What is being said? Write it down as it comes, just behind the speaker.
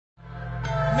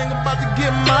Nigga about to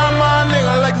get my mind,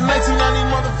 nigga, like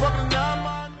 1990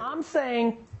 motherfucking I'm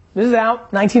saying, this is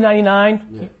out,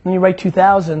 1999, and you write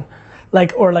 2000,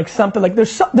 like, or like something, like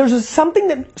there's something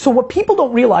that, so what people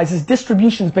don't realize is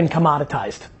distribution's been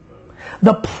commoditized.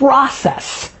 The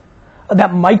process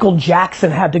that Michael Jackson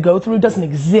had to go through doesn't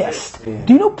exist. Do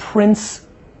you know Prince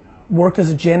worked as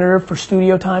a janitor for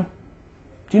studio time?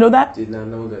 Do you know that? Did not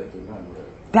know that.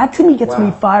 That to me gets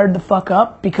me fired the fuck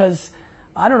up because,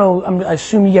 I don't know, I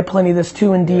assume you get plenty of this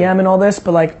too in DM and all this,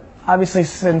 but like, obviously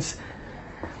since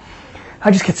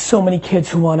I just get so many kids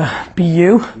who want to be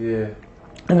you. Yeah.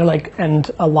 And they're like,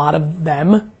 and a lot of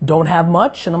them don't have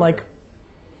much. And I'm like,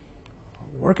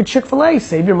 work at Chick-fil-A,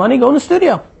 save your money, go in the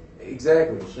studio.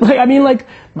 Exactly. Like, I mean, like,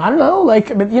 I don't know, like,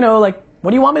 you know, like,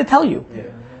 what do you want me to tell you? Yeah.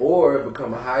 Or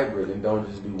become a hybrid and don't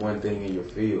just do one thing in your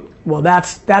field. Well,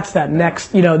 that's that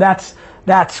next, you know, that's,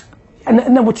 and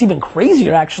then what's even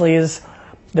crazier actually is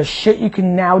the shit you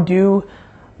can now do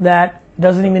that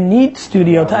doesn't even need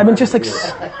studio time. I mean, just like,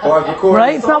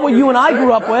 right? It's not what you and I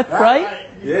grew up with, right?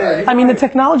 Yeah. I mean, the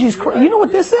technology is crazy. You know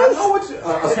what this is? I know what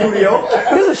a studio.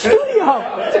 This is a studio.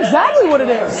 That's exactly what it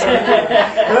is.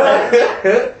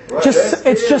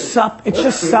 It's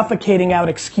just suffocating out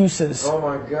excuses. Oh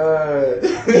my God.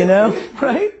 You know,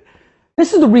 right?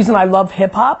 This is the reason I love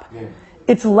hip hop. Yeah.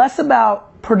 It's less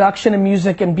about production and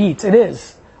music and beats. It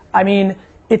is. I mean,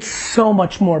 it's so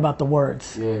much more about the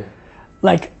words. Yeah.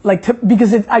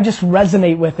 Because I just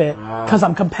resonate with it. Because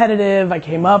I'm competitive. I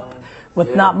came up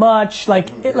with not much.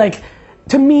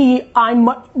 To me,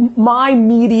 my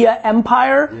media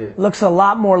empire looks a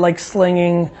lot more like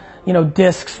slinging, you know,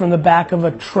 discs from the back of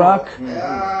a truck,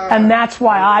 and that's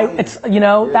why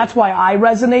that's why I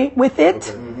resonate with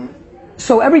it.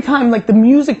 So every time, like, the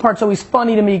music part's always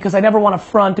funny to me because I never want to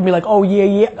front and be like, oh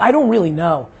yeah, I don't really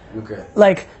know. Okay.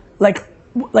 Like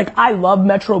I love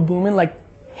Metro Boomin, like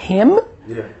him,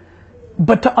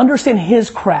 but to understand his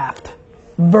craft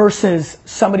versus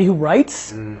somebody who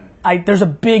writes, there's a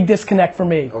big disconnect for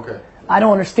me. Okay. I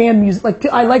don't understand music. Like,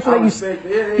 I like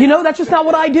that you know, that's just not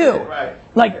what I do. Right.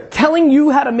 Like, telling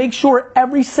you how to make sure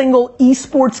every single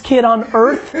esports kid on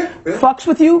earth fucks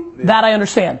with you, that I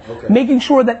understand. Okay. Making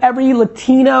sure that every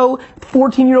Latino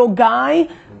 14-year-old guy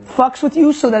fucks with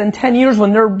you so that in 10 years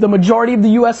when they're the majority of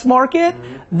the US market,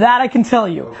 that I can tell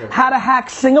you. Okay. How to hack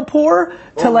Singapore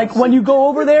to like when you go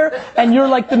over there and you're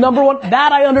like the number one,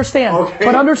 that I understand. Okay.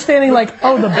 But understanding like,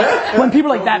 when people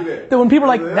like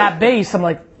that bass, I'm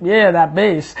like, yeah, that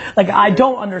bass. Like, I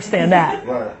don't understand that.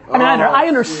 Right. I mean, I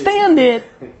understand it,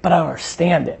 but I don't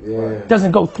understand it. Yeah. It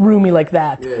doesn't go through me like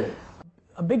that. Yeah.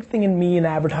 A big thing in me in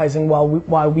advertising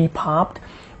while we popped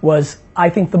was I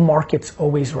think the market's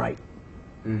always right.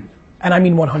 And I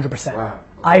mean 100%. Wow.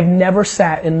 I've never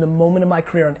sat in the moment of my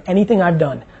career on anything I've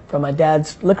done, from my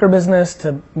dad's liquor business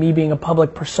to me being a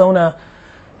public persona.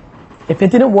 If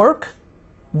it didn't work,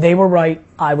 they were right,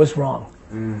 I was wrong.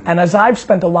 And as I've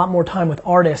spent a lot more time with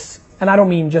artists, and I don't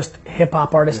mean just hip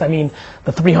hop artists, I mean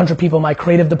the 300 people in my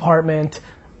creative department,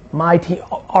 my team,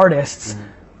 artists,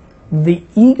 the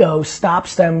ego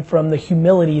stops them from the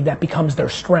humility that becomes their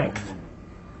strength.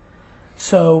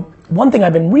 So one thing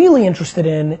I've been really interested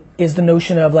in is the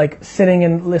notion of like sitting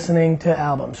and listening to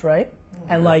albums, right?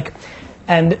 And like,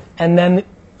 and then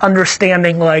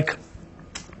understanding like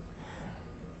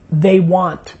they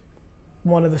want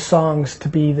one of the songs to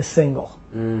be the single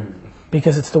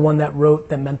because it's the one that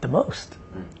meant the most.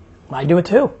 I do it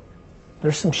too.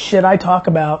 There's some shit I talk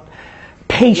about.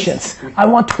 Patience. I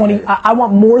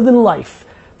want more than life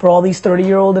for all these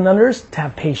 30-year-old and unders to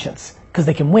have patience because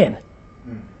they can win.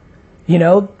 You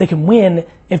know, they can win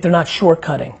if they're not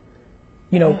shortcutting.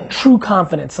 You know, true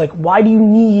confidence. Like, why do you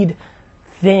need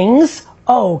things?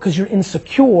 Oh, because you're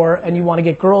insecure and you want to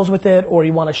get girls with it, or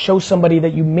you want to show somebody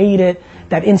that you made it.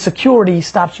 That insecurity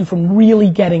stops you from really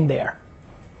getting there,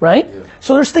 right? Yeah.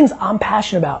 So there's things I'm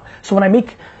passionate about. So when I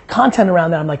make content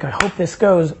around that, I'm like, I hope this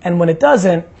goes. And when it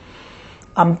doesn't,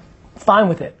 I'm fine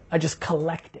with it. I just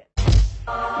collect it.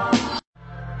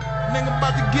 Nigga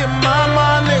about to get my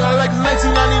mind, nigga, like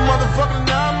 1990 motherfucking